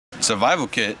Survival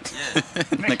kit? Yeah.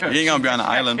 Nigga, you ain't gonna be on an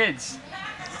island. Kids.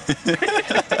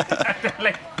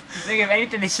 Like, nigga, if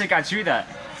anything, they should got you that.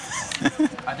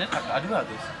 I do have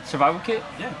this. Survival kit?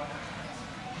 Yeah.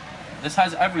 This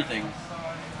has everything.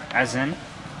 As in?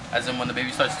 As in when the baby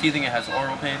starts teething, it has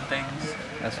oral pain things.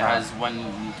 That's it has when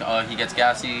he gets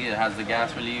gassy, it has the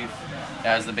gas relief. It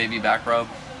has the baby back rub.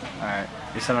 Alright,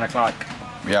 it's 7 o'clock.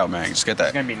 We out, man. Just get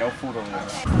that. There's gonna be no food over there.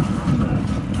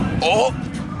 Oh!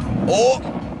 Oh!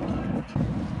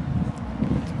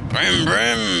 Brim,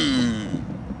 brim!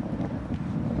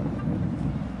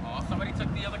 Oh, somebody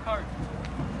took the other card.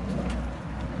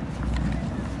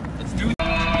 Let's do it.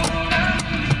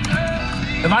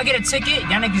 If I get a ticket,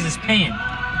 y'all niggas is paying.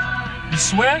 You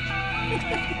swear?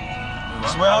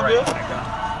 Swear I'll be If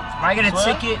I get a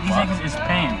ticket, these niggas is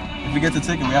paying. If we get the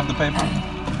ticket, we have to pay for it.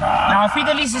 Now, if he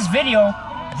deletes this video,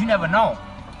 you never know.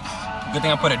 Good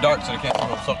thing I put it dark so they can't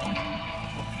see something.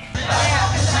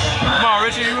 Come on,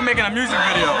 Richie, you were making a music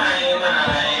video.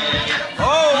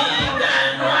 Oh!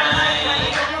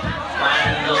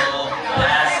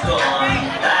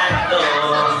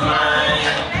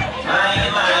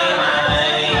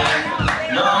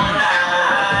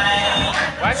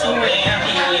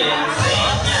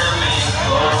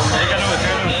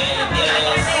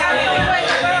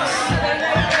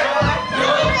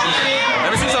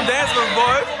 Let me see some dance moves,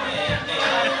 boys.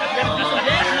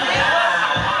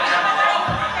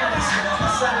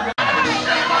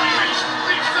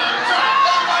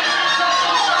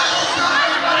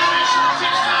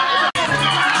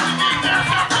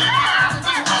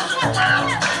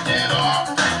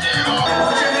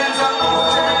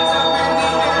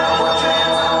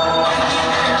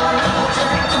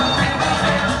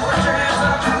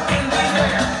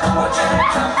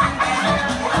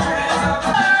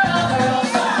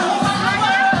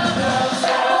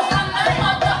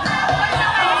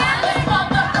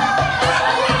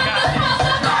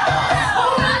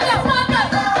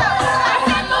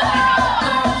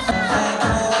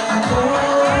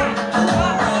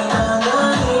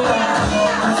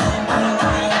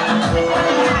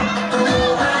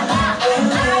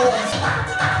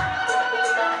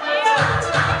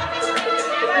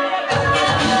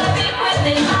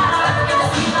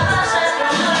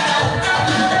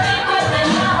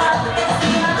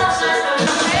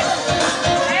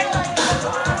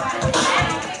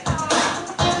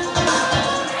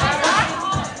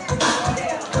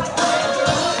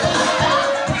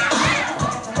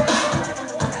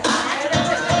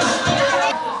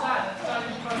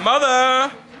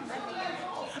 Mother!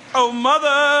 Oh,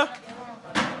 mother!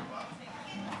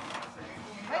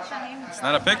 It's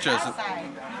not a picture, it's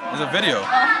a video.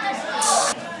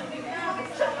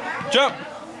 Jump!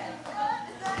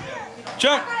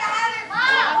 Jump!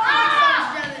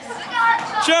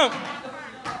 Jump!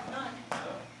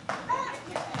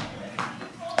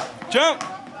 Jump!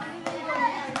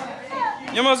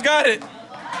 You almost got it!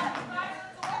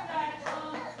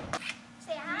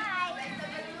 Say hi.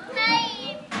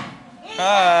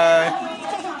 Hi!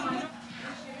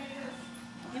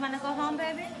 You wanna go home,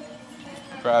 baby?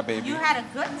 Cry, baby. You had a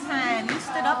good time. You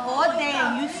stood up all day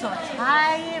and you so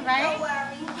tired, right?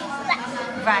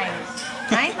 Right.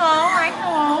 I know. I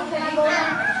know.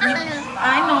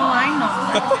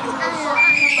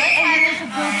 And you was a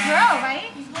good girl,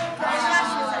 right?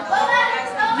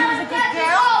 You was a good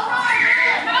girl?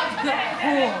 Good.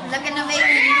 Cool. Look in the Van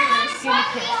Lewis. Give me a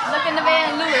kiss. Look in the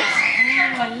Van Lewis.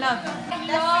 I love you.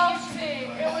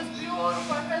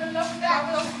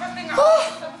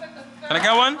 Can I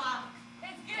get one?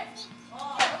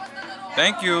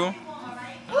 Thank you.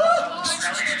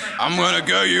 I'm gonna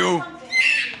get you.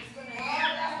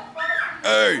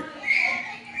 Hey!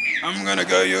 I'm gonna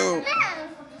get you.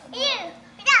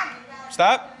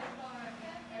 Stop.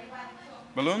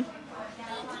 Balloon?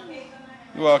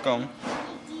 You're welcome.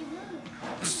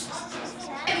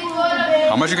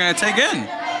 How much you gonna take in?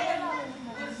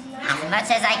 As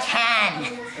much as I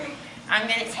can. I'm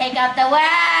gonna take out the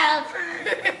world.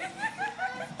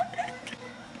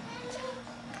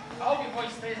 I hope your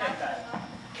voice stays like that.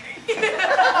 So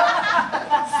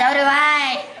do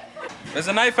I. Where's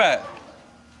the knife at?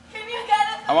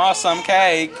 I want some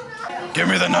cake. Give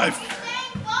me the knife.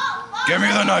 Give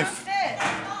me the knife.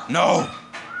 No.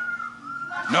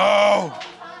 No.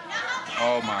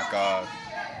 Oh my God.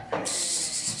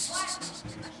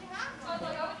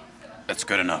 That's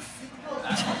good enough.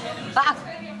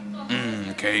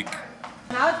 Cake.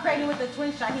 When I was pregnant with the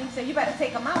twin shot, he said, you better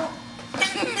take them out.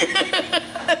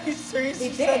 You seriously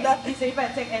He did. He said, you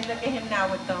better take, and look at him now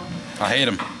with them. I hate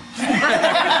him.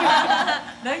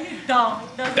 No, you don't.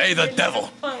 No, They the devil.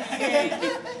 Okay.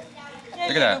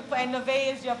 Look at that. And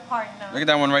Nevaeh is your partner. Look at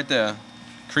that one right there.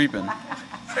 Creeping.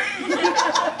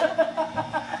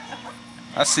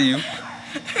 I see you.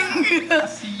 I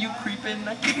see you creeping.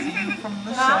 I can see you from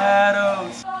the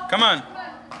shadows. Come on.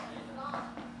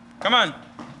 Come on.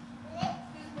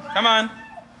 Come on.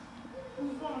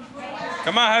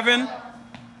 Come on, Heaven.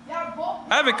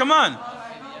 Heaven, come on.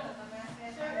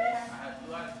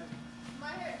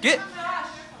 Get.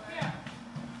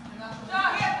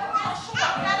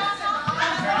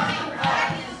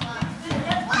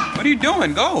 What are you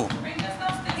doing? Go.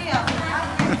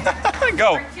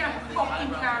 Go.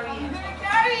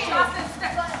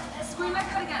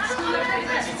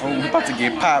 Oh, we about to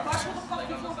get popped.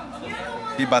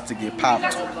 He about to get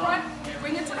popped.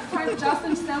 Bring it to the front,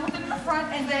 Justin, stand with it in the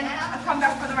front, and then come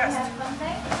back for the rest.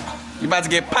 You about to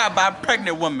get popped by a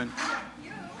pregnant woman.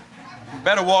 You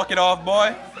better walk it off,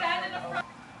 boy.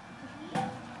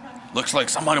 Looks like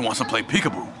somebody wants to play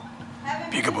peekaboo.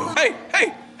 Peekaboo. Hey,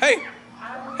 hey, hey,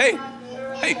 hey,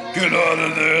 hey. Get out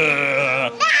of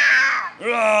there.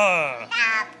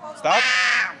 Stop.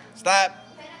 Stop.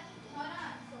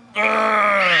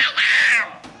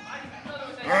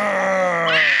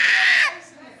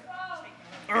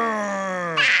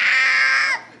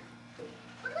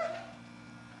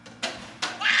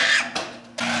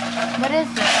 What is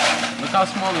this? Look how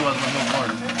small he was when he was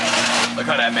born. Look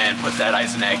how that man puts that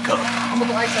ice in that cup.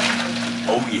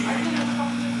 Oh yeah.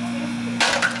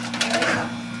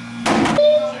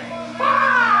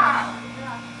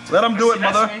 Let him do it,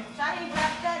 mother.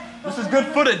 This is good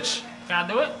footage. Can I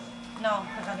do it? No,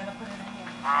 because I'm going to put it in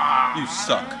here. You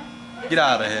suck. Get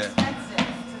out of here. That's it.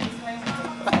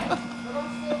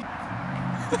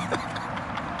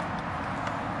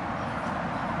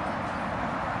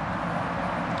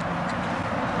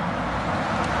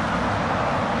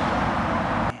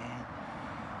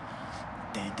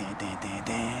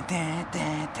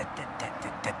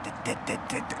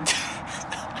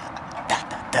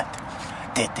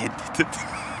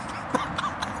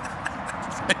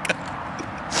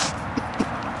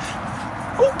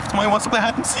 Oh, somebody wants to play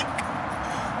hide and seek.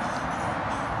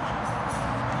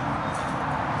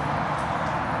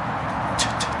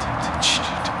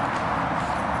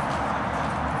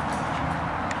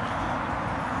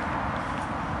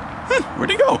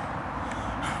 Where'd he go?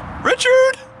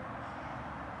 Richard!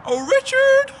 Oh,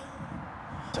 Richard!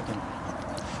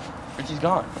 Richie's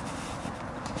gone.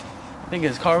 I think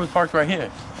his car was parked right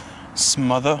here.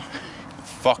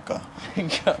 Smotherfucker.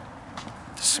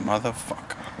 This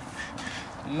motherfucker.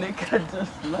 Nick had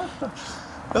just left us.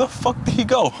 Where the fuck did he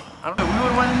go? I don't know. We would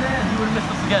have went in there and he would have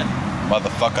missed us again.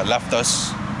 Motherfucker left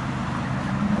us.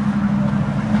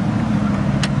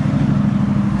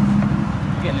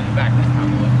 We're getting in the back this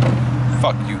time, boy.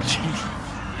 Fuck you, G.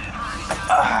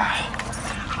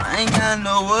 I ain't got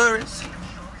no worries.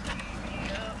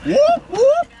 Whoop,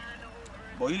 whoop.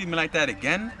 Boy, you leave me like that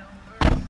again?